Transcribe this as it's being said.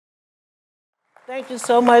Thank you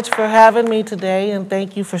so much for having me today, and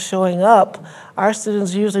thank you for showing up. Our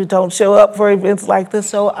students usually don't show up for events like this,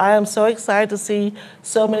 so I am so excited to see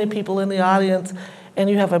so many people in the audience. And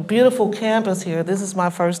you have a beautiful campus here. This is my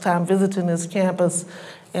first time visiting this campus,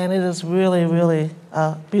 and it is really, really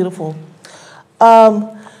beautiful.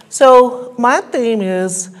 So my theme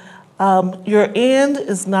is your end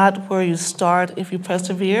is not where you start if you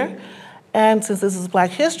persevere. And since this is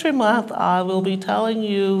Black History Month, I will be telling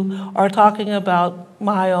you or talking about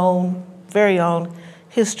my own, very own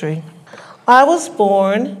history. I was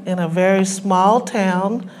born in a very small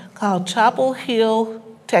town called Chapel Hill,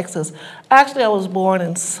 Texas. Actually, I was born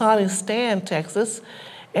in sunny Stan, Texas.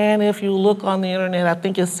 And if you look on the internet, I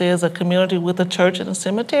think it says a community with a church and a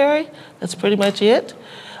cemetery. That's pretty much it.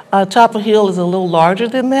 Chapel Hill is a little larger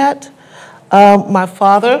than that. My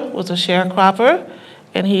father was a sharecropper,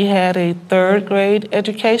 and he had a 3rd grade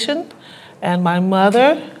education. And my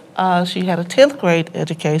mother, she had a 10th grade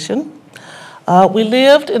education. We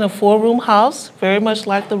lived in a 4-room house, very much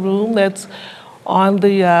like the room that's on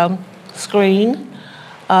the screen.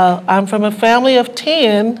 I'm from a family of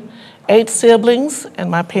 10, 8 siblings,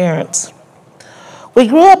 and my parents. We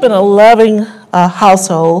grew up in a loving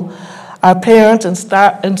household. Our parents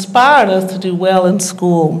inspired us to do well in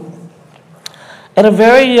school. At a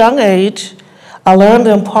very young age, I learned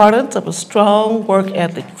the importance of a strong work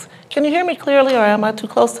ethic. Can you hear me clearly, or am I too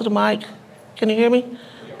close to the mic? Can you hear me?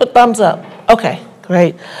 Put thumbs up. Okay,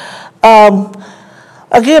 great.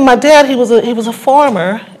 Again, my dad, he was a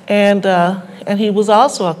farmer, and he was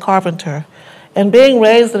also a carpenter. And being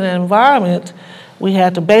raised in an environment, we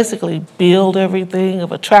had to basically build everything. If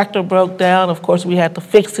a tractor broke down, of course, we had to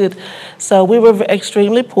fix it. So we were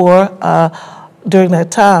extremely poor during that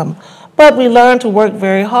time. But we learned to work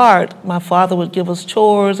very hard. My father would give us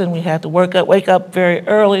chores, and we had to wake up very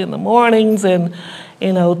early in the mornings and,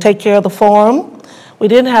 take care of the farm. We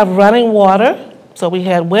didn't have running water, so we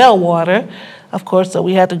had well water, of course, so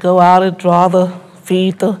we had to go out and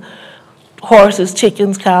feed the horses,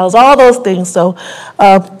 chickens, cows, all those things. So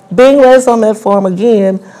being raised on that farm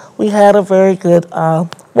again, we had a very good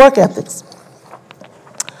work ethics.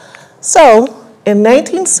 So in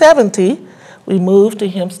 1970, we moved to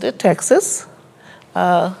Hempstead, Texas.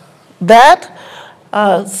 That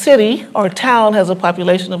city or town has a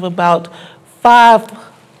population of about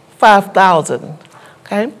 5,000,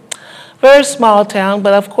 okay? Very small town,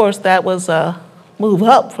 but of course that was a move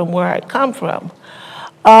up from where I'd come from.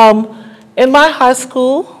 In my high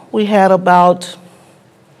school, we had about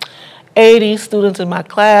 80 students in my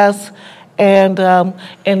class, and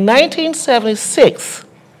in 1976,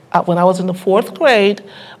 when I was in the 4th grade,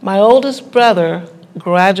 my oldest brother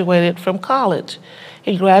graduated from college.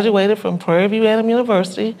 He graduated from Prairie View A&M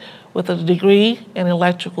University with a degree in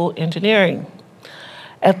electrical engineering.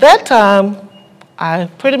 At that time, I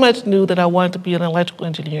pretty much knew that I wanted to be an electrical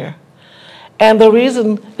engineer. And the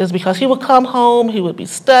reason is because he would come home, he would be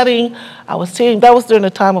studying. I was seeing, that was during the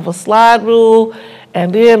time of a slide rule,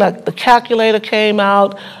 and then the calculator came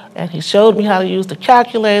out, and he showed me how to use the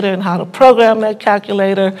calculator and how to program that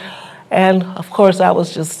calculator. And of course, I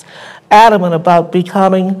was just adamant about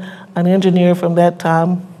becoming an engineer from that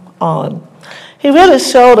time on. He really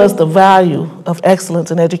showed us the value of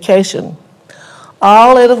excellence in education.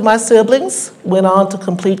 All 8 of my siblings went on to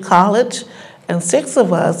complete college, and 6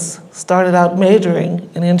 of us started out majoring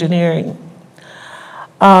in engineering.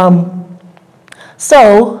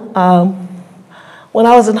 When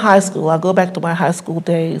I was in high school, I'll go back to my high school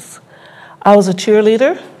days. I was a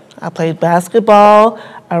cheerleader. I played basketball.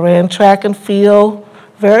 I ran track and field,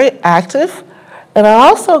 very active. And I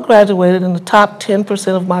also graduated in the top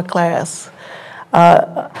 10% of my class.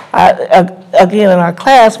 Again, in our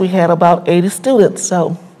class, we had about 80 students.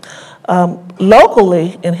 So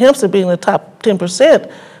locally, in Hempstead, being in the top 10%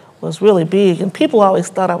 was really big. And people always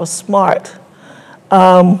thought I was smart.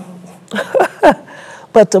 But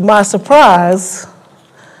to my surprise,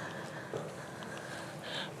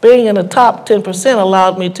 being in the top 10%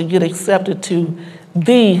 allowed me to get accepted to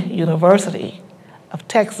the University of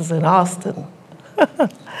Texas in Austin.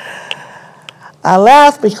 I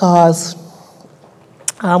laugh because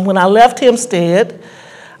when I left Hempstead,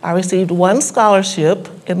 I received 1 scholarship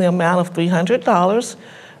in the amount of $300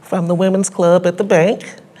 from the Women's Club at the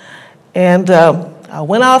bank. And I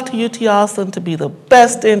went off to UT Austin to be the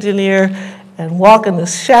best engineer and walk in the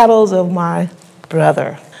shadows of my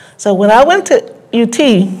brother. So when I went to UT,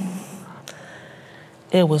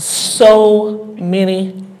 it was so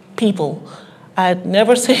many people. I had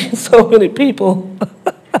never seen so many people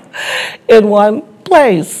in one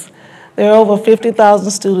place. There are over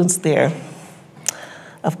 50,000 students there.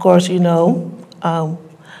 Of course,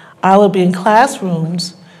 I would be in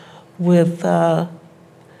classrooms with, and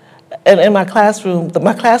in my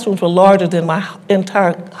classrooms were larger than my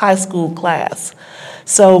entire high school class.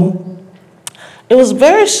 So it was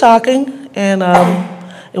very shocking, and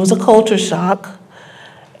it was a culture shock.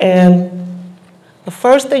 And the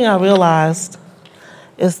first thing I realized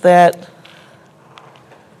is that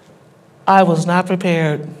I was not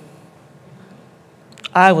prepared.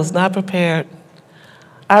 I was not prepared.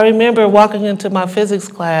 I remember walking into my physics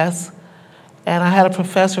class, and I had a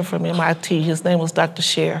professor from MIT. His name was Dr.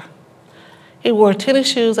 Scher. He wore tennis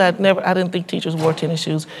shoes. I didn't think teachers wore tennis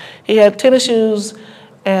shoes. He had tennis shoes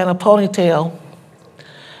and a ponytail.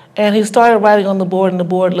 And he started writing on the board, and the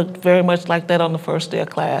board looked very much like that on the first day of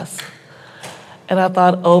class. And I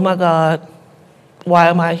thought, oh my God, why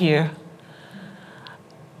am I here?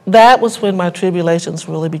 That was when my tribulations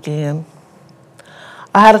really began.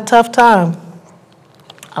 I had a tough time.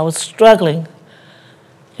 I was struggling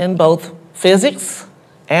in both physics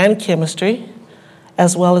and chemistry,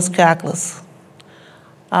 as well as calculus.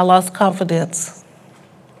 I lost confidence.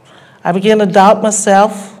 I began to doubt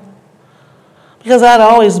myself because I'd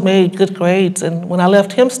always made good grades, and when I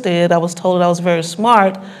left Hempstead, I was told I was very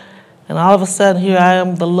smart, and all of a sudden here I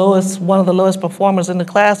am one of the lowest performers in the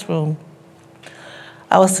classroom.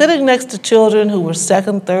 I was sitting next to children who were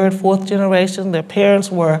second, third, fourth generation. Their parents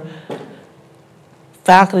were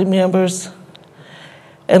faculty members,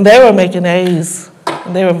 and they were making A's,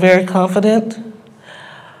 and they were very confident.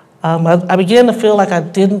 I began to feel like I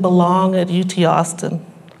didn't belong at UT Austin.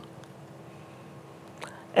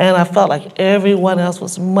 And I felt like everyone else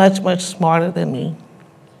was much, much smarter than me.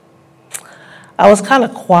 I was kind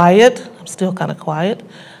of quiet. I'm still kind of quiet.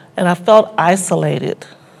 And I felt isolated.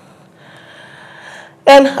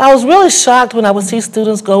 And I was really shocked when I would see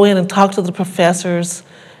students go in and talk to the professors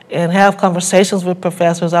and have conversations with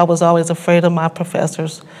professors. I was always afraid of my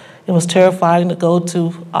professors. It was terrifying to go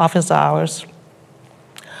to office hours.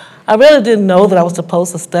 I really didn't know that I was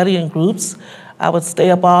supposed to study in groups. I would stay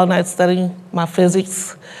up all night studying my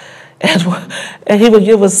physics, and he would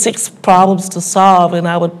give us 6 problems to solve, and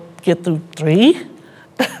I would get through 3.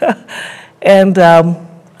 And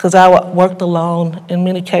because I worked alone in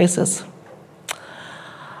many cases.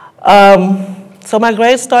 So my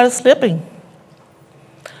grades started slipping.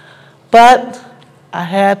 But I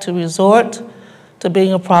had to resort to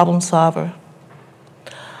being a problem solver.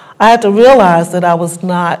 I had to realize that I was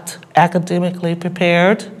not academically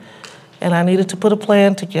prepared, and I needed to put a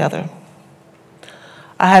plan together.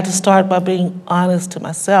 I had to start by being honest to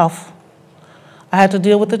myself. I had to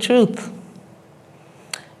deal with the truth.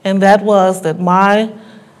 And that was that my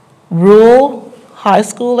rural high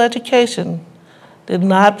school education did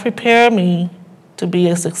not prepare me to be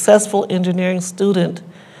a successful engineering student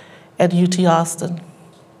at UT Austin.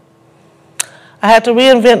 I had to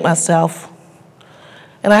reinvent myself,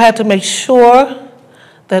 and I had to make sure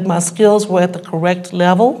that my skills were at the correct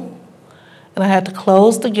level, and I had to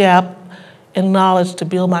close the gap in knowledge to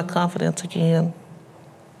build my confidence again.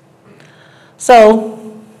 So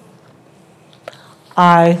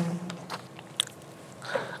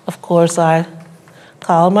of course, I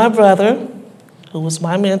called my brother, who was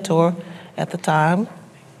my mentor at the time,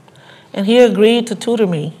 and he agreed to tutor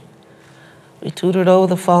me. We tutored over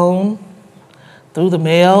the phone, through the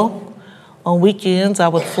mail. On weekends, I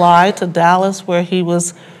would fly to Dallas, where he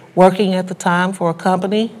was working at the time for a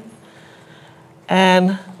company,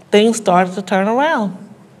 and things started to turn around.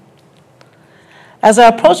 As I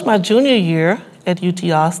approached my junior year at UT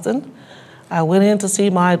Austin, I went in to see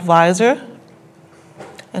my advisor,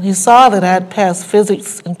 and he saw that I had passed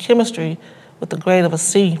physics and chemistry with a grade of a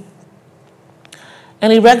C.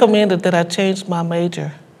 And he recommended that I change my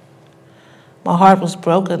major. My heart was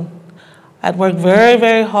broken. I'd worked very,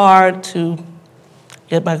 very hard to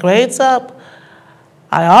get my grades up.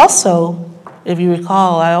 I also, if you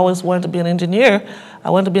recall, I always wanted to be an engineer. I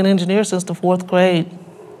wanted to be an engineer since the 4th grade.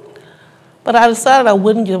 But I decided I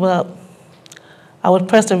wouldn't give up. I would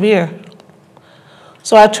persevere.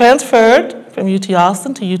 So I transferred from UT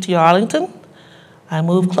Austin to UT Arlington. I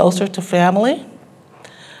moved closer to family.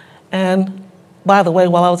 And by the way,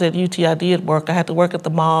 while I was at UT, I did work. I had to work at the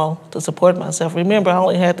mall to support myself. Remember, I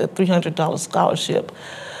only had that $300 scholarship.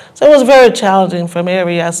 So it was very challenging from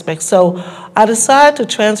every aspect. So I decided to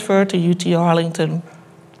transfer to UT Arlington.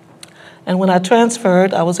 And when I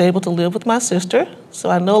transferred, I was able to live with my sister. So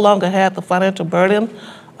I no longer had the financial burden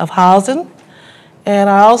of housing. And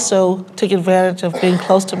I also took advantage of being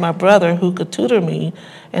close to my brother, who could tutor me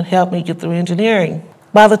and help me get through engineering.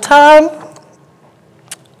 By the time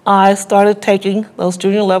I started taking those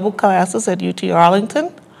junior level classes at UT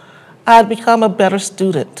Arlington, I had become a better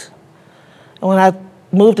student. And when I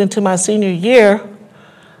moved into my senior year,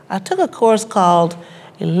 I took a course called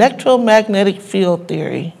Electromagnetic Field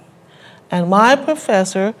Theory. And my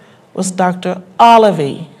professor was Dr.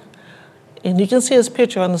 Olive. And you can see his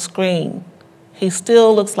picture on the screen. He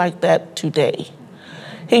still looks like that today.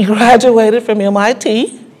 He graduated from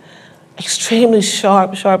MIT, extremely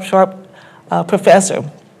sharp professor.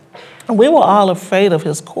 And we were all afraid of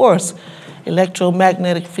his course,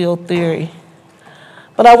 Electromagnetic Field Theory.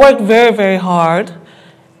 But I worked very, very hard,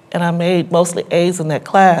 and I made mostly A's in that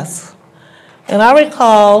class. And I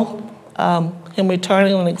recall him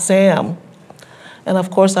returning an exam. And of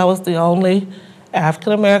course, I was the only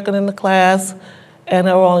African American in the class, and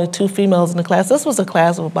there were only 2 females in the class. This was a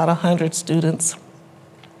class of about 100 students.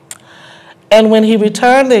 And when he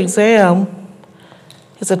returned the exam,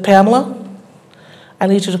 he said, "Pamela, I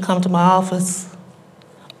need you to come to my office."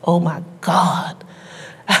 Oh my God.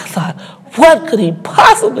 I thought, what could he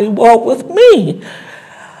possibly want with me?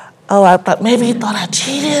 Oh, I thought maybe he thought I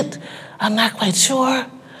cheated. I'm not quite sure.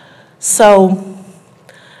 So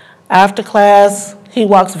after class, he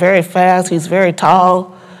walks very fast. He's very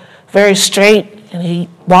tall, very straight, and he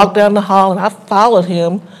walked down the hall, and I followed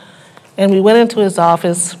him, and we went into his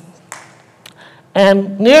office,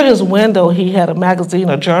 and near his window, he had a magazine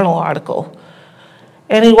or journal article,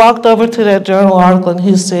 and he walked over to that journal article, and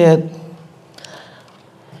he said,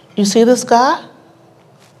 "You see this guy?"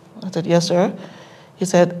 I said, "Yes, sir." He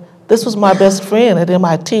said, "This was my best friend at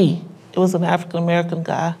MIT. It was an African-American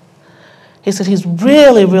guy." He said, "He's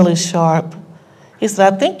really, really sharp." He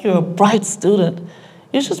said, "I think you're a bright student.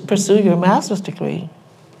 You should pursue your master's degree."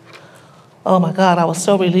 Oh my God, I was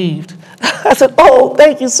so relieved. I said, "Oh,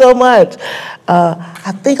 thank you so much.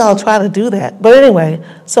 I think I'll try to do that." But anyway,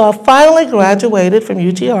 so I finally graduated from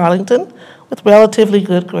UT Arlington with relatively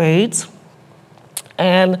good grades.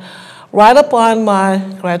 And right upon my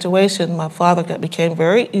graduation, my father became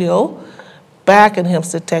very ill back in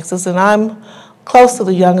Hempstead, Texas, and I'm close to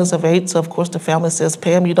the youngest of 8, so of course the family says,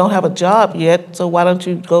 "Pam, you don't have a job yet, so why don't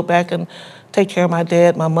you go back and take care of my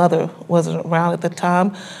dad?" My mother wasn't around at the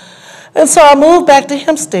time. And so I moved back to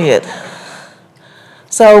Hempstead.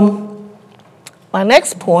 So my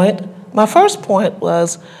first point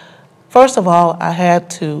was, first of all, I had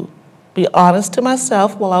to be honest to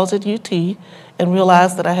myself while I was at UT and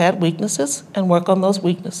realize that I had weaknesses and work on those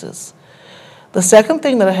weaknesses. The second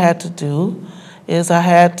thing that I had to do is I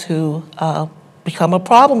had to become a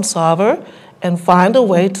problem solver and find a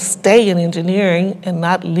way to stay in engineering and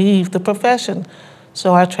not leave the profession.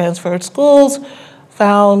 So I transferred schools,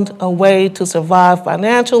 found a way to survive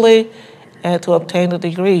financially, and to obtain a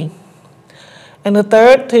degree. And the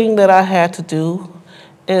third thing that I had to do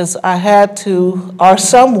is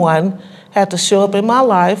someone had to show up in my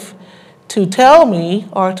life to tell me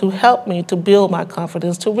or to help me to build my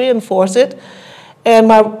confidence, to reinforce it. And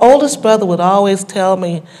my oldest brother would always tell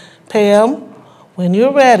me, "Pam, when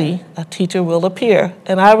you're ready, a teacher will appear."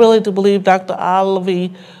 And I really do believe Dr. Olive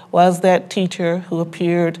was that teacher who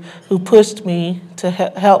appeared, who pushed me to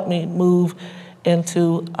help me move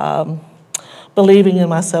into believing in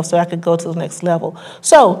myself so I could go to the next level.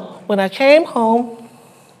 So when I came home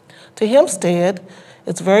to Hempstead,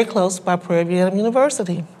 it's very close by Prairie View A&M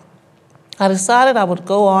University, I decided I would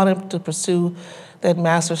go on to pursue that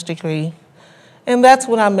master's degree. And that's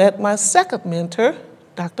when I met my second mentor,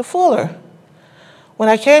 Dr. Fuller. When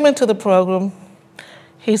I came into the program,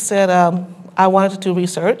 he said I wanted to do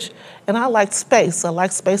research, and I liked space. I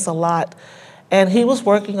liked space a lot. And he was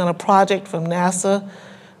working on a project from NASA.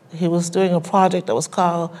 He was doing a project that was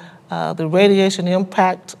called the radiation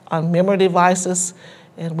impact on memory devices,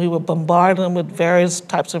 and we were bombarding them with various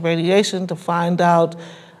types of radiation to find out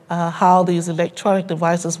how these electronic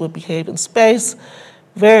devices would behave in space.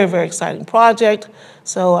 Very, very exciting project.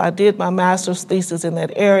 So I did my master's thesis in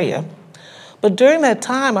that area. But during that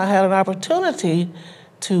time, I had an opportunity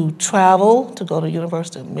to travel, to go to the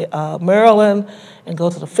University of Maryland and go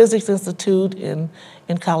to the Physics Institute in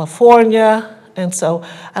California. And so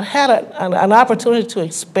I had an opportunity to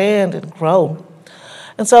expand and grow.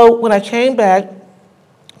 And so when I came back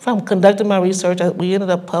from conducting my research, we ended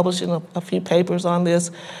up publishing a few papers on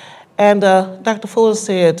this. And Dr. Fuller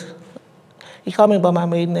said, he called me by my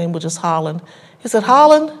maiden name, which is Holland. He said,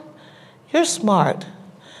 "Holland, you're smart.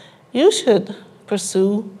 You should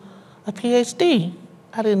pursue a PhD."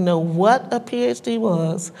 I didn't know what a PhD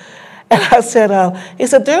was. And I said, he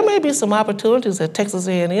said, "There may be some opportunities at Texas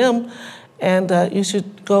A&M, and you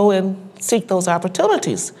should go and seek those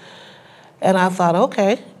opportunities." And I thought,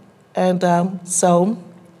 okay. And so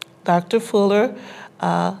Dr. Fuller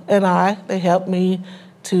and they helped me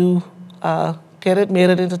to get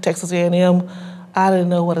admitted into Texas A&M I didn't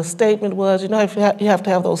know what a statement was. You know, if you have to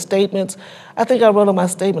have those statements. I think I wrote on my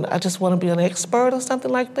statement, I just want to be an expert or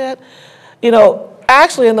something like that. You know,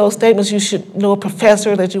 actually in those statements, you should know a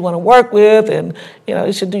professor that you want to work with, and, you know,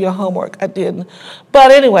 you should do your homework. I didn't.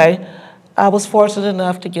 But anyway, I was fortunate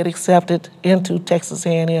enough to get accepted into Texas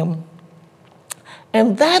A&M.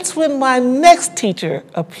 And that's when my next teacher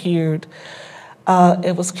appeared.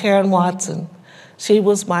 It was Karen Watson. She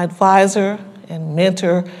was my advisor and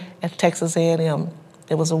mentor at Texas A&M.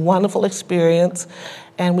 It was a wonderful experience,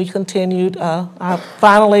 and we continued. I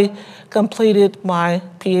finally completed my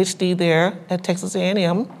PhD there at Texas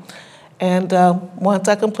A&M, and once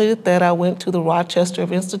I completed that, I went to the Rochester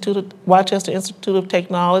Institute of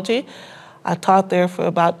Technology. I taught there for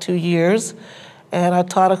about 2 years, and I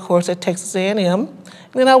taught a course at Texas A&M.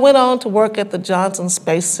 And then I went on to work at the Johnson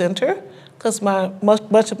Space Center, because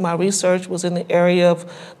much of my research was in the area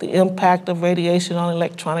of the impact of radiation on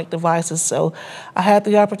electronic devices. So I had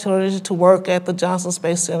the opportunity to work at the Johnson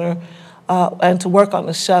Space Center and to work on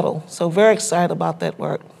the shuttle. So very excited about that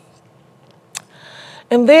work.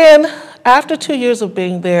 And then after 2 years of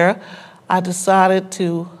being there, I decided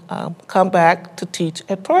to come back to teach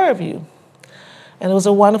at Prairie View. And it was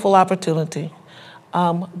a wonderful opportunity.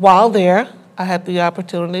 While there, I had the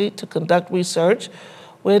opportunity to conduct research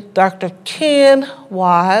with Dr. Ken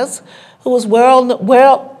Wise, who was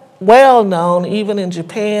well known even in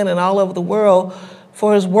Japan and all over the world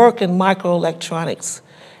for his work in microelectronics.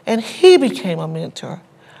 And he became a mentor.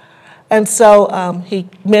 And so he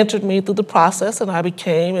mentored me through the process, and I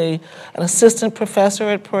became an assistant professor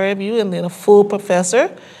at Prairie View and then a full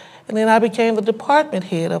professor. And then I became the department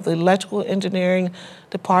head of the electrical engineering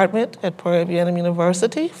department at Prairie View A&M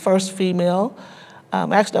University, first female.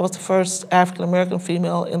 Actually, I was the first African-American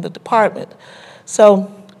female in the department. So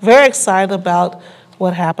very excited about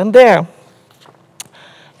what happened there.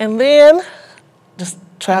 And then, just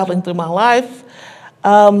traveling through my life,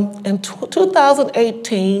 in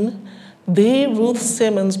 2018, the Ruth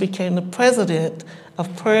Simmons became the president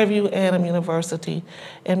of Prairie View A&M University.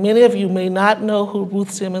 And many of you may not know who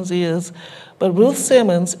Ruth Simmons is, but Ruth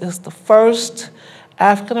Simmons is the first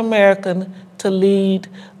African-American to lead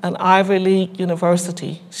an Ivy League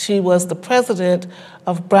university. She was the president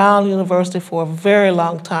of Brown University for a very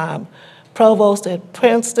long time, provost at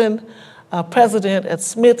Princeton, president at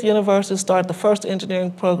Smith University, started the first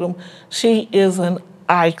engineering program. She is an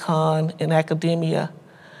icon in academia.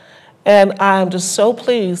 And I'm just so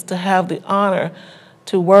pleased to have the honor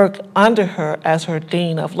to work under her as her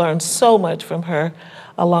dean. I've learned so much from her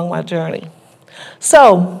along my journey.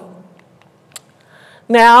 So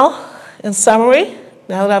now, in summary,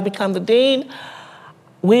 now that I've become the dean,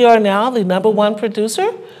 we are now the #1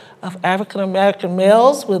 producer of African-American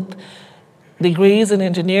males with degrees in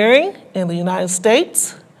engineering in the United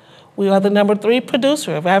States. We are the #3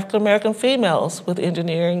 producer of African-American females with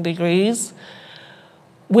engineering degrees.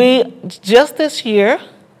 Just this year,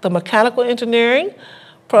 the mechanical engineering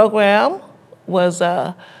program was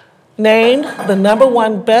named the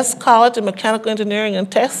 #1 best college in mechanical engineering in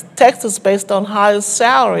Texas based on highest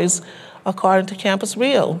salaries according to Campus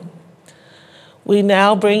Rio. We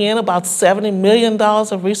now bring in about $70 million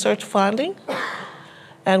of research funding,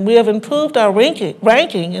 and we have improved our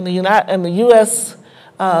ranking in the U.S.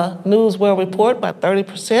 News World Report by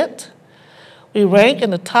 30%. We rank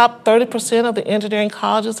in the top 30% of the engineering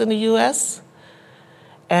colleges in the U.S.,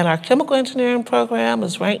 and our chemical engineering program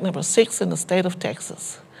is ranked #6 in the state of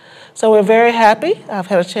Texas. So we're very happy. I've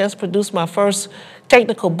had a chance to produce my first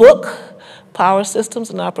technical book, Power Systems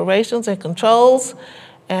and Operations and Controls,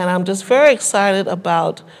 and I'm just very excited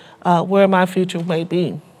about where my future may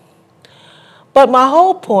be. But my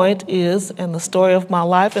whole point is, and the story of my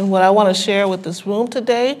life, and what I want to share with this room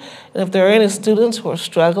today, and if there are any students who are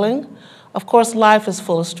struggling, of course, life is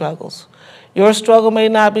full of struggles. Your struggle may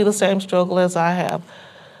not be the same struggle as I have.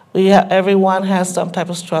 Everyone has some type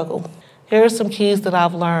of struggle. Here are some keys that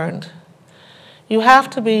I've learned. You have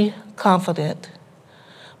to be confident.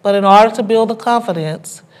 But in order to build the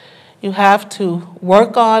confidence, you have to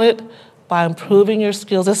work on it by improving your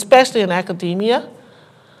skills, especially in academia,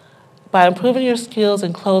 by improving your skills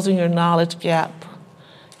and closing your knowledge gap.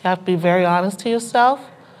 You have to be very honest to yourself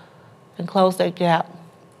and close that gap.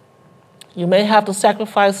 You may have to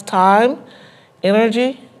sacrifice time,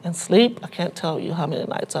 energy, and sleep. I can't tell you how many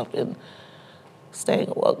nights I've been staying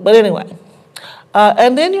awoke. But anyway,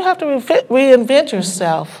 and then you have to reinvent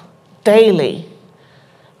yourself daily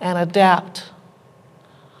and adapt.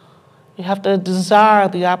 You have to desire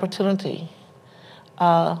the opportunity,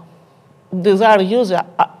 desire to use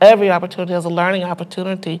every opportunity as a learning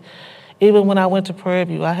opportunity. Even when I went to Prairie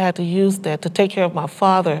View, I had to use that to take care of my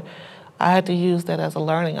father. I had to use that as a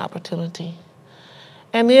learning opportunity.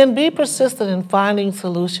 And then be persistent in finding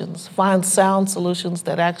solutions. Find sound solutions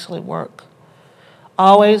that actually work.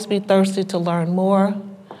 Always be thirsty to learn more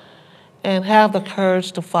and have the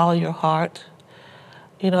courage to follow your heart.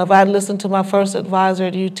 You know, if I'd listened to my first advisor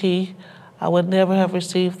at UT, I would never have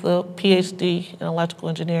received the PhD in electrical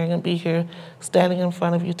engineering and be here standing in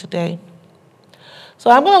front of you today. So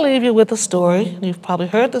I'm going to leave you with a story. You've probably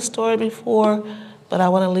heard this story before, but I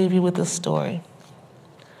want to leave you with this story.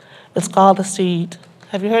 It's called The Seed.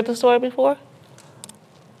 Have you heard the story before?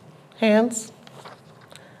 Hands?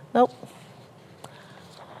 Nope.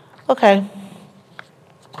 Okay.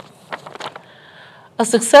 A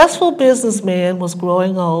successful businessman was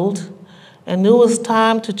growing old and knew it was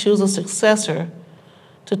time to choose a successor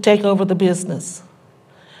to take over the business.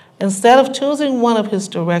 Instead of choosing one of his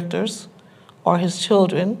directors or his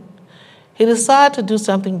children, he decided to do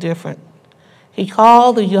something different. He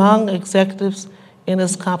called the young executives in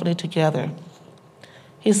his company together.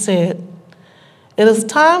 He said, "It is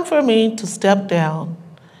time for me to step down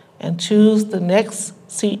and choose the next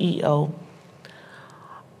CEO.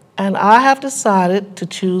 And I have decided to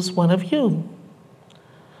choose one of you."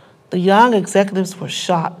 The young executives were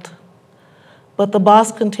shocked, but the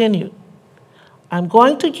boss continued, "I'm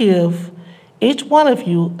going to give each one of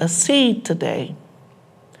you a seed today,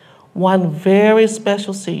 one very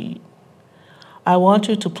special seed. I want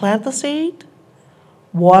you to plant the seed,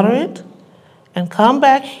 water it, and come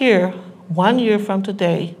back here 1 year from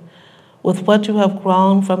today with what you have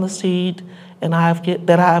grown from the seed that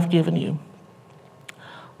I have given you.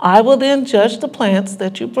 I will then judge the plants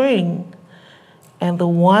that you bring, and the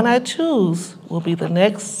one I choose will be the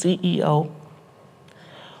next CEO."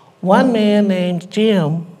 One man named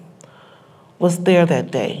Jim was there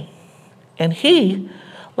that day, and he,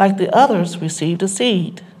 like the others, received a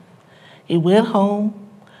seed. He went home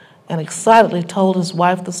and excitedly told his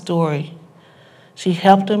wife the story. She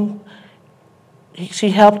helped him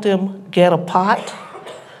get a pot,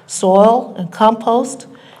 soil, and compost,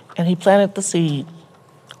 and he planted the seed.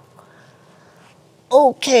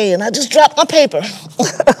 Okay, and I just dropped my paper.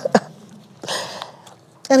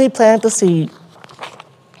 And he planted the seed.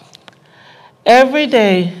 Every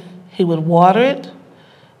day he would water it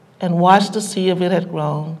and watch to see if it had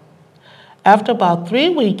grown. After about 3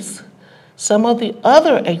 weeks, some of the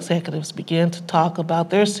other executives began to talk about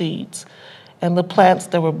their seeds and the plants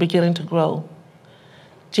that were beginning to grow.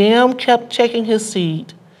 Jim kept checking his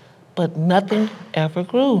seed, but nothing ever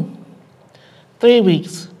grew. 3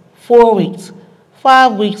 weeks, 4 weeks,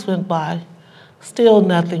 5 weeks went by, still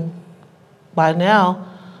nothing. By now,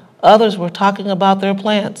 others were talking about their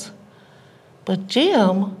plants, but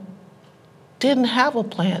Jim didn't have a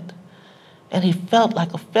plant, and he felt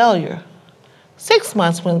like a failure. 6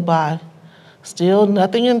 months went by, still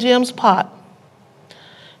nothing in Jim's pot.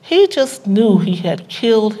 He just knew he had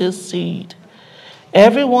killed his seed.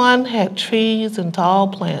 Everyone had trees and tall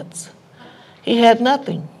plants. He had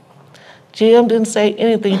nothing. Jim didn't say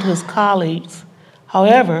anything to his colleagues.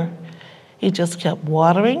 However, he just kept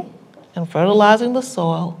watering and fertilizing the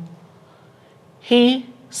soil. He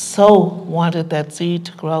so wanted that seed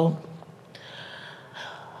to grow.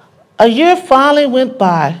 A year finally went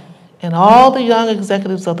by, and all the young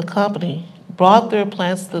executives of the company brought their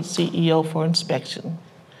plants to the CEO for inspection.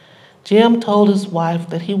 Jim told his wife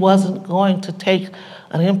that he wasn't going to take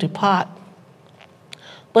an empty pot,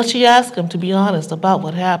 but she asked him to be honest about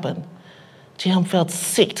what happened. Jim felt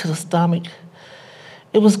sick to the stomach.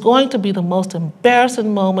 It was going to be the most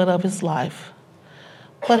embarrassing moment of his life,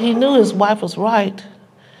 but he knew his wife was right.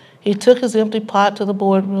 He took his empty pot to the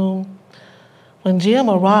boardroom. When Jim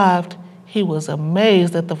arrived, he was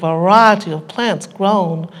amazed at the variety of plants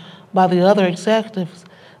grown by the other executives.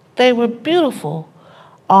 They were beautiful,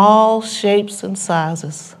 all shapes and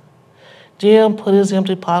sizes. Jim put his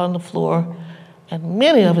empty pot on the floor, and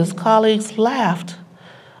many of his colleagues laughed.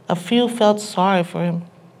 A few felt sorry for him.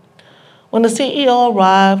 When the CEO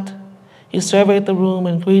arrived, he surveyed the room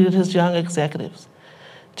and greeted his young executives.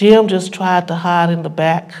 Jim just tried to hide in the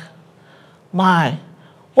back. "My,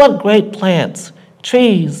 what great plants,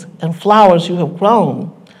 trees, and flowers you have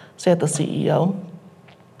grown," said the CEO.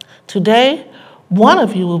 "Today, one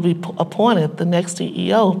of you will be appointed the next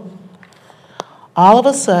CEO." All of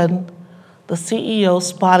a sudden, the CEO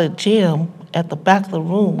spotted Jim at the back of the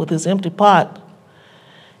room with his empty pot.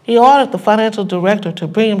 He ordered the financial director to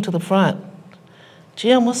bring him to the front.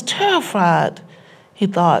 Jim was terrified. He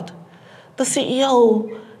thought, "The CEO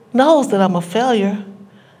knows that I'm a failure.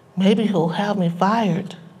 Maybe he'll have me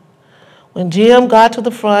fired." When Jim got to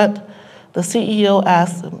the front, the CEO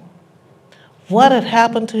asked him what had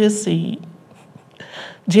happened to his seed.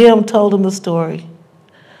 Jim told him the story.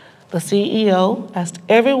 The CEO asked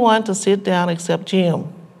everyone to sit down except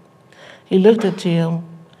Jim. He looked at Jim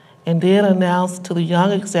and then announced to the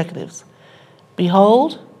young executives,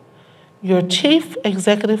 "Behold, your chief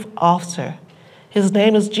executive officer. His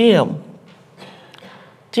name is Jim."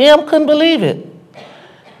 Jim couldn't believe it.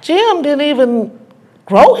 Jim didn't even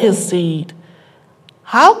grow his seed.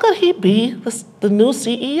 How could he be the new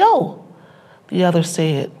CEO? The other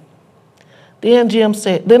said. Then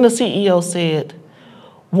the CEO said,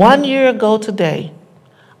 "1 year ago today,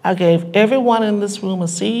 I gave everyone in this room a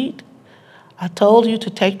seed. I told you to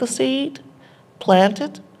take the seed, plant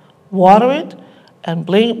it, water it, and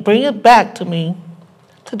bring it back to me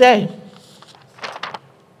today.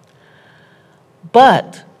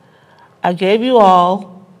 But I gave you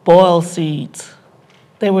all boiled seeds.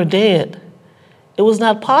 They were dead. It was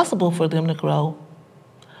not possible for them to grow.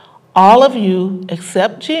 All of you,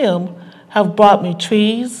 except Jim, have brought me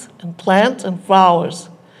trees and plants and flowers.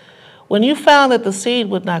 When you found that the seed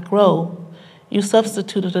would not grow, you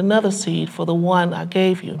substituted another seed for the one I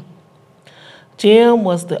gave you. Jim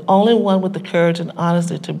was the only one with the courage and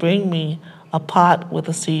honesty to bring me a pot with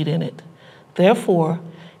a seed in it. Therefore,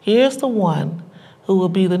 here's the one who will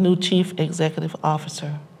be the new chief executive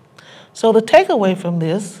officer." So the takeaway from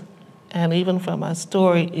this, and even from my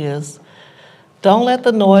story, is don't let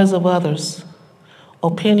the noise of others'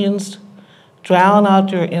 opinions drown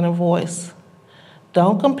out your inner voice.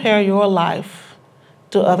 Don't compare your life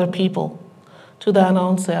to other people. To thine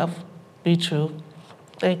own self, be true.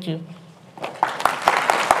 Thank you.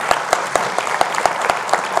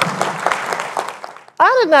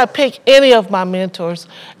 I did not pick any of my mentors.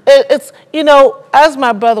 It's, as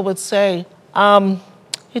my brother would say,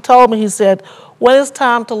 he told me, he said, when it's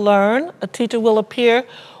time to learn, a teacher will appear.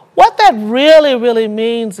 What that really, really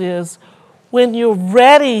means is when you're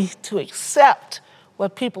ready to accept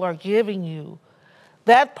what people are giving you,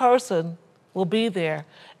 that person will be there.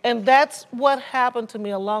 And that's what happened to me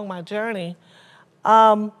along my journey.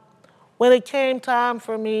 When it came time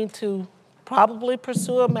for me to probably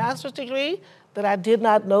pursue a master's degree that I did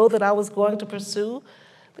not know that I was going to pursue,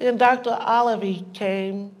 then Dr. Olive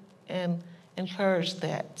came and encouraged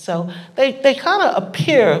that. So they kind of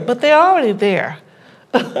appear, but they're already there.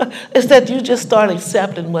 It's that you just start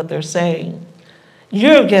accepting what they're saying.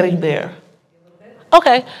 You're getting there.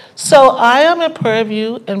 Okay, so I am at Prairie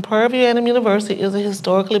View, and Prairie View A&M University is a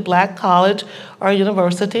historically black college or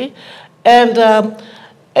university. And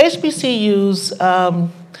HBCUs,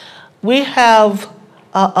 we have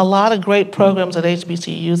a lot of great programs at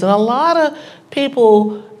HBCUs, and a lot of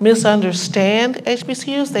people misunderstand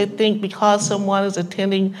HBCUs. They think because someone is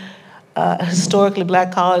attending a historically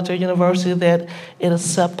black college or university that it is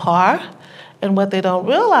subpar. And what they don't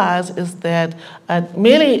realize is that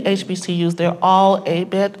many HBCUs, they're all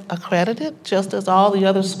ABET accredited, just as all the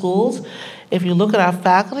other schools. If you look at our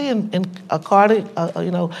faculty,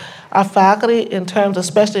 our faculty in terms,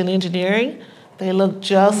 especially in engineering, they look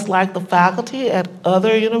just like the faculty at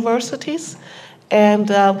other universities.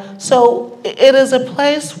 And so it is a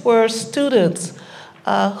place where students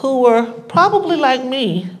who were probably like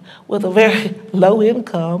me, with a very low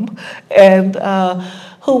income, and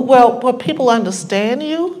where people understand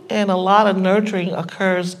you, and a lot of nurturing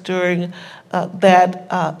occurs during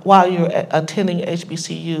while you're attending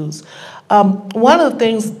HBCUs. One of the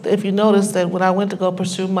things, if you notice, that when I went to go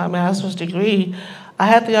pursue my master's degree, I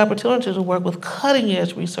had the opportunity to work with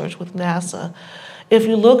cutting-edge research with NASA. If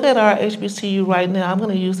you look at our HBCU right now, I'm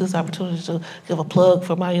going to use this opportunity to give a plug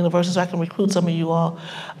for my university so I can recruit some of you all.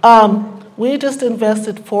 We just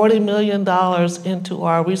invested $40 million into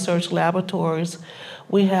our research laboratories.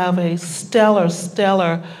 We have a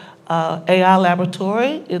stellar AI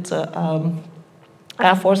laboratory. It's a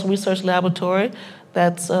Air Force research laboratory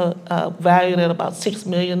that's valued at about $6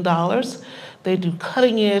 million. They do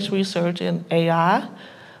cutting-edge research in AI.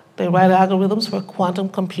 They write algorithms for quantum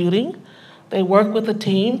computing. They work with a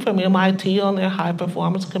team from MIT on their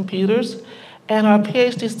high-performance computers. And our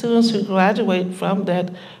PhD students who graduate from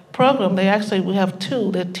that program, we have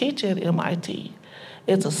 2 that teach at MIT.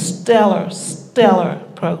 It's a stellar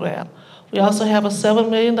program. We also have a $7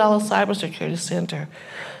 million cybersecurity center.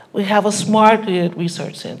 We have a smart grid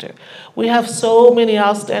research center. We have so many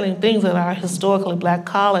outstanding things at our historically black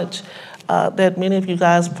college that many of you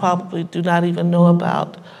guys probably do not even know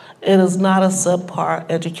about. It is not a subpar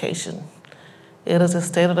education. It is a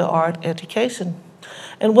state-of-the-art education.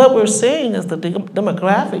 And what we're seeing is the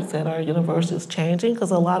demographics at our university is changing, because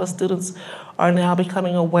a lot of students are now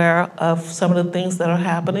becoming aware of some of the things that are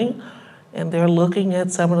happening, and they're looking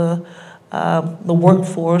at some of the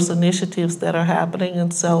workforce initiatives that are happening.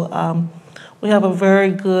 And so We have a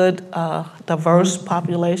very good, diverse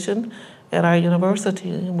population at our university,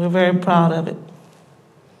 and we're very proud of it.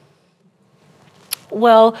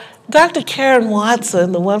 Well, Dr. Karen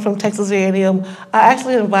Watson, the one from Texas A&M, I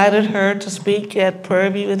actually invited her to speak at Prairie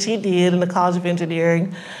View, and she did, in the College of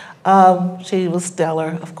Engineering. She was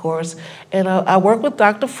stellar, of course. And I work with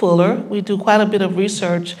Dr. Fuller. We do quite a bit of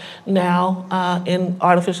research now in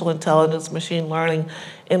artificial intelligence, machine learning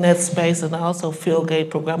in that space, and also field gate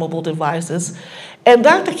programmable devices. And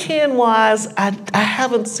Dr. Ken Wise, I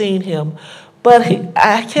haven't seen him, but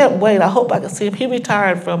I can't wait. I hope I can see him. He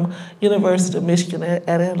retired from University of Michigan at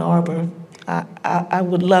Ann Arbor. I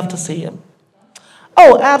would love to see him.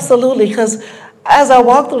 Oh, absolutely, because as I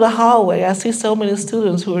walk through the hallway, I see so many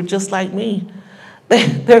students who are just like me.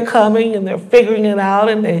 They're coming and they're figuring it out,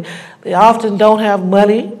 and they often don't have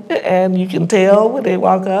money, and you can tell when they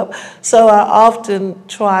walk up. So I often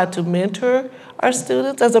try to mentor our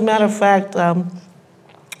students. As a matter of fact,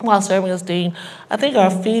 while serving as dean, I think our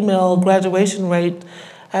female graduation rate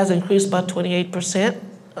has increased by 28%.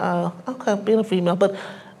 Okay, being a female, but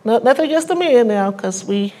nothing against the men now, because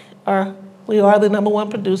we are the #1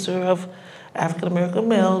 producer of African American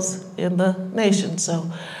males in the nation.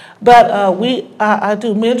 So, but I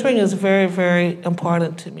do mentoring is very, very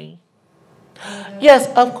important to me. Yes,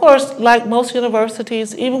 of course, like most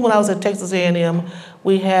universities, even when I was at Texas A&M,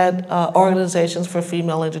 we had organizations for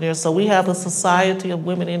female engineers. So we have the Society of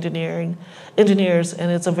Women Engineers,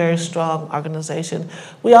 and it's a very strong organization.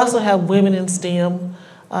 We also have Women in STEM.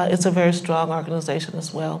 It's a very strong organization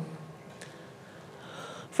as well.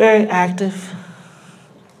 Very active.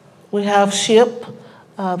 We have SHIP,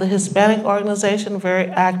 the Hispanic organization, very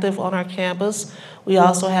active on our campus. We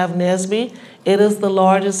also have NSBE. It is the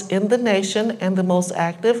largest in the nation and the most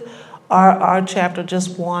active. Our chapter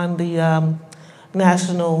just won the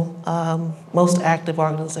national most active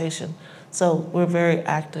organization. So we're very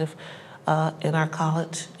active in our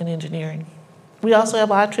college in engineering. We also have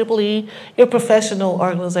IEEE, your professional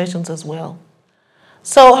organizations as well.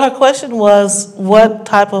 So her question was, what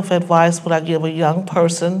type of advice would I give a young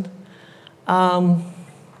person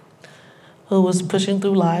who was pushing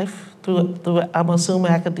through life, through I'm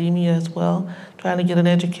assuming academia as well, trying to get an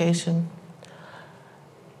education?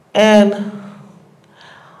 And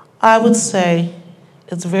I would say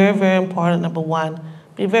it's very, very important, #1,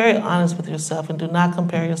 be very honest with yourself and do not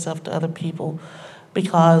compare yourself to other people,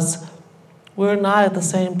 because you're not at the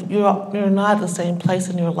same place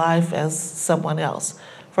in your life as someone else.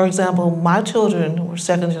 For example, my children were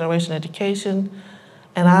second-generation education,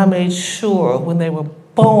 and I made sure when they were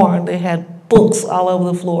born they had books all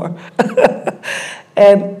over the floor.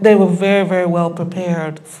 And they were very, very well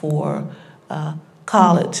prepared for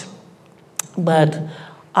college. But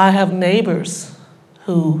I have neighbors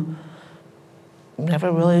who their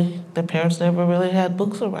parents never really had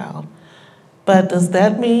books around. But does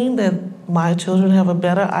that mean that my children have a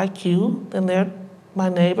better IQ than my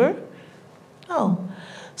neighbor? No.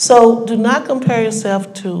 So do not compare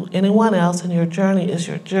yourself to anyone else, and your journey is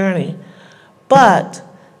your journey. But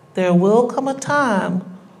there will come a time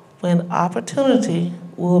when opportunity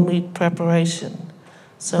will meet preparation.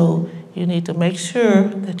 So you need to make sure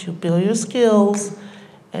that you build your skills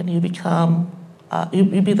and you become, you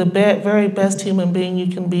be the very best human being you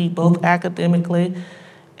can be, both academically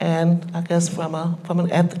and I guess from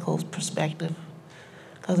an ethical perspective.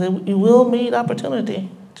 Because you will meet opportunity,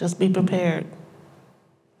 just be prepared.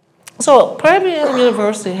 So Prairie View A&M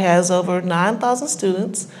University has over 9,000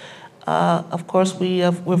 students. Of course,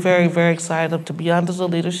 we're very, very excited to be under the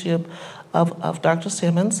leadership of Dr.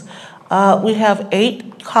 Simmons. We have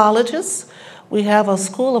 8 colleges. We have a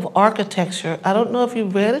School of Architecture. I don't know if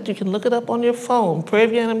you've read it. You can look it up on your phone. Prairie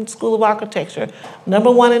View A&M School of Architecture,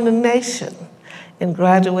 #1 in the nation in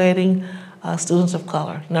graduating students of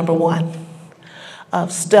color, #1.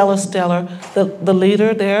 Stellar. The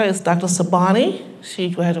leader there is Dr. Sabani. She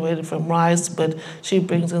graduated from Rice, but she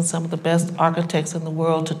brings in some of the best architects in the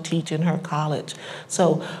world to teach in her college.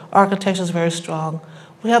 So architecture is very strong.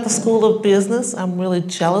 We have the School of Business. I'm really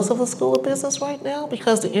jealous of the School of Business right now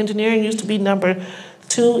because the engineering used to be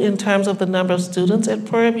 #2 in terms of the number of students at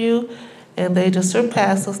Prairie View, and they just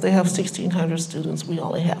surpassed us. They have 1,600 students. We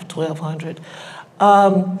only have 1,200.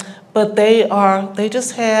 But they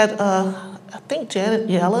just had, I think Janet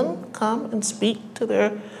Yellen come and speak to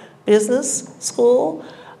their business school.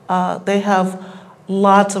 They have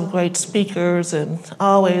lots of great speakers and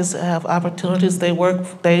always have opportunities.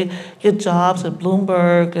 They get jobs at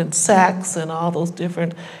Bloomberg and Saks and all those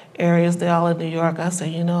different areas. They're all in New York. I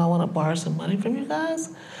say, I want to borrow some money from you guys.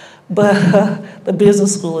 But the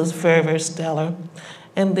business school is very, very stellar.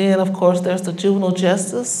 And then, of course, there's the Juvenile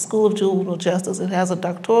Justice, School of Juvenile Justice. It has a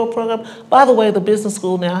doctoral program. By the way, the business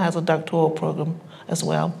school now has a doctoral program as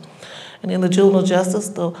well. And in the Juvenile Justice,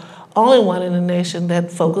 the only one in the nation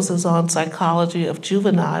that focuses on psychology of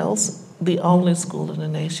juveniles, the only school in the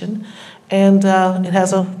nation. And it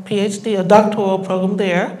has a PhD, a doctoral program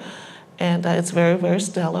there. And it's very, very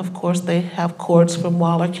stellar. Of course, they have courts from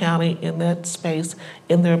Waller County in that space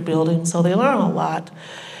in their building, so they learn a lot.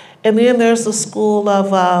 And then there's the School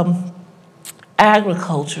of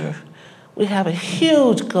Agriculture. We have a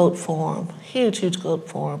huge goat farm, huge goat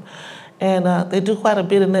farm. And they do quite a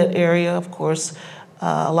bit in that area, of course.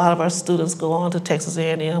 A lot of our students go on to Texas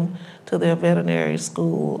A&M to their veterinary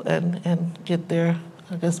school and get their,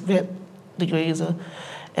 I guess, vet degrees.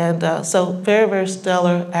 And so very, very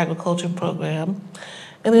stellar agriculture program.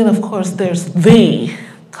 And then, of course, there's the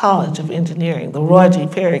College of Engineering, the Roy G.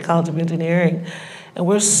 Perry College of Engineering. And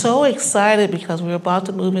we're so excited because we're about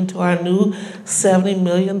to move into our new $70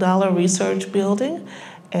 million research building,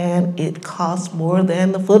 and it costs more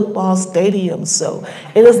than the football stadium. So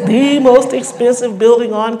it is the most expensive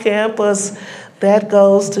building on campus. That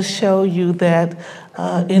goes to show you that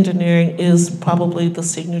engineering is probably the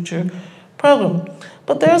signature program.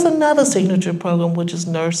 But there's another signature program, which is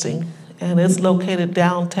nursing, and it's located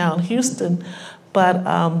downtown Houston, but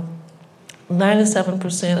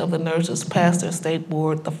 97% of the nurses pass their state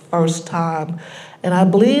board the first time. And I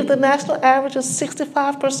believe the national average is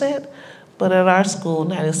 65%, but at our school,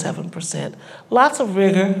 97%. Lots of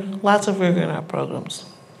rigor in our programs.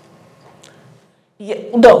 Yeah,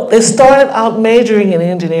 no, they started out majoring in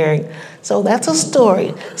engineering, so that's a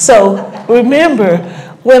story. So remember,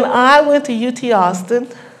 when I went to UT Austin,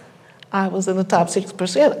 I was in the top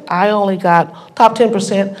 6%. I only got top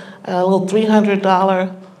 10%, a little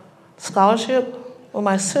 $300 scholarship. Well,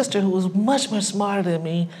 my sister, who was much smarter than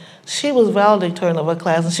me, she was valedictorian of her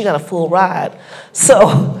class and she got a full ride.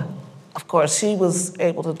 So, of course, she was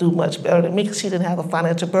able to do much better than me because she didn't have a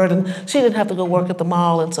financial burden. She didn't have to go work at the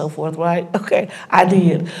mall and so forth, right? Okay, I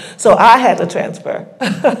did. So I had to transfer.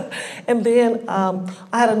 And then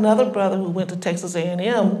I had another brother who went to Texas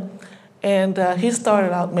A&M, and he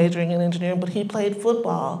started out majoring in engineering, but he played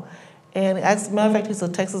football. And as a matter of fact, he's a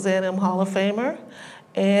Texas A&M Hall of Famer.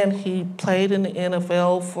 And he played in the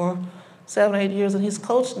NFL for 7 or 8 years, and he's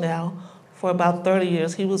coached now for about 30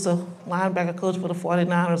 years. He was a linebacker coach for the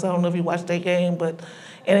 49ers. I don't know if you watched that game, but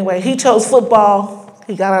anyway, he chose football.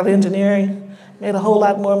 He got out of engineering, made a whole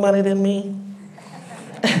lot more money than me.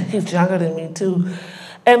 He's younger than me, too.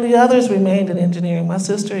 And the others remained in engineering. My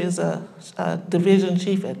sister is a division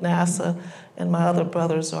chief at NASA, and my other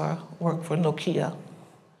brothers work for Nokia.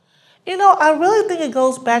 You know, I really think it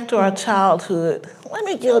goes back to our childhood. Let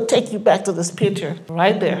me take you back to this picture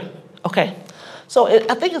right there. Okay, so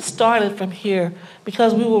I think it started from here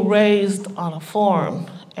because we were raised on a farm.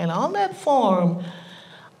 And on that farm,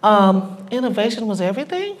 innovation was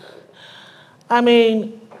everything. I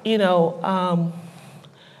mean, you know,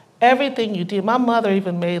 everything you did. My mother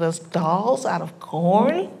even made us dolls out of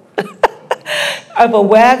corn. If a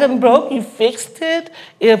wagon broke, you fixed it.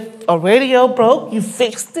 If a radio broke, you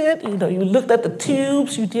fixed it. You know, you looked at the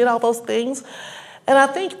tubes, you did all those things. And I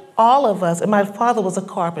think all of us, and my father was a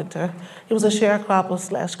carpenter. He was a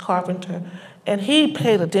sharecropper / carpenter. And he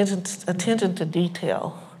paid attention to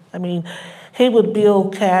detail. I mean, he would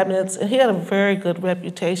build cabinets, and he had a very good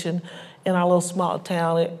reputation in our little small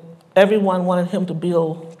town. Everyone wanted him to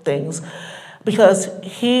build things, because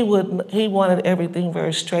he wanted everything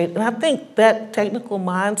very straight. And I think that technical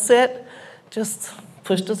mindset just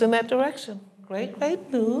pushed us in that direction.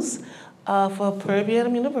 Great news for Prairie View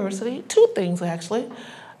A&M University. Two things, actually.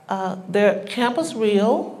 Their Campus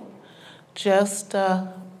Rio just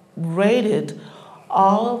rated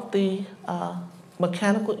all of the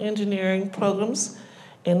mechanical engineering programs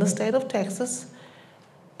in the state of Texas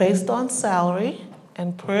based on salary,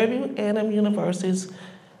 and Prairie View A&M University's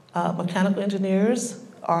mechanical engineers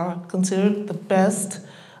are considered the best.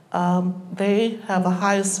 They have the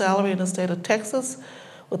highest salary in the state of Texas,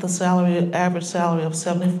 with a average salary of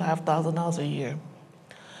 $75,000 a year.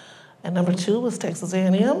 And number 2 was Texas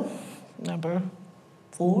A&M. Number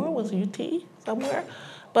 4 was UT somewhere.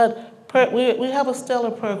 But we have a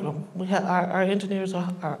stellar program. We have, our engineers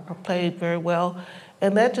are paid very well,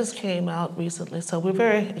 and that just came out recently. So we're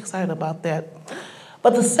very excited about that.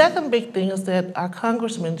 But the second big thing is that our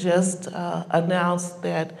congressman just announced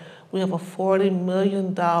that we have a $40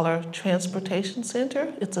 million transportation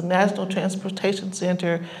center. It's a national transportation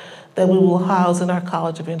center that we will house in our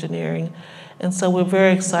College of Engineering. And so we're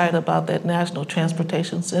very excited about that National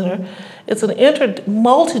Transportation Center. It's an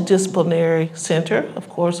multidisciplinary center. Of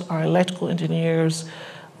course, our electrical engineers,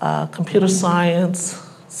 computer science,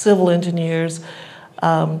 civil engineers,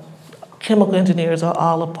 chemical engineers are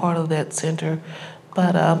all a part of that center.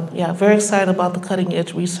 But yeah, very excited about the cutting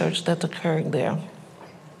edge research that's occurring there.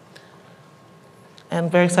 And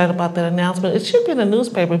very excited about that announcement. It should be in the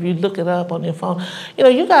newspaper if you look it up on your phone. You know,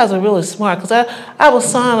 you guys are really smart, because I have a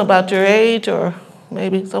son about your age or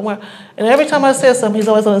maybe somewhere, and every time I say something, he's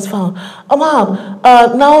always on his phone. Oh, Mom,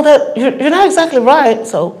 no, that you're not exactly right,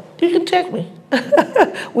 so you can check me.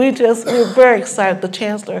 We're very excited. The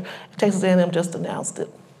Chancellor of Texas A&M just announced it.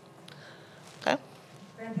 Okay.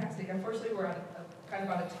 Fantastic. Unfortunately, we're kind of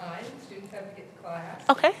out of time. Students have to get to class.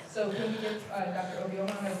 Okay. So can we give Dr. Obiomon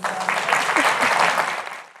a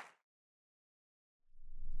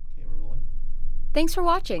Thanks for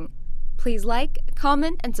watching. Please like,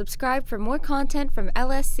 comment, and subscribe for more content from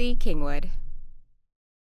LSC-Kingwood.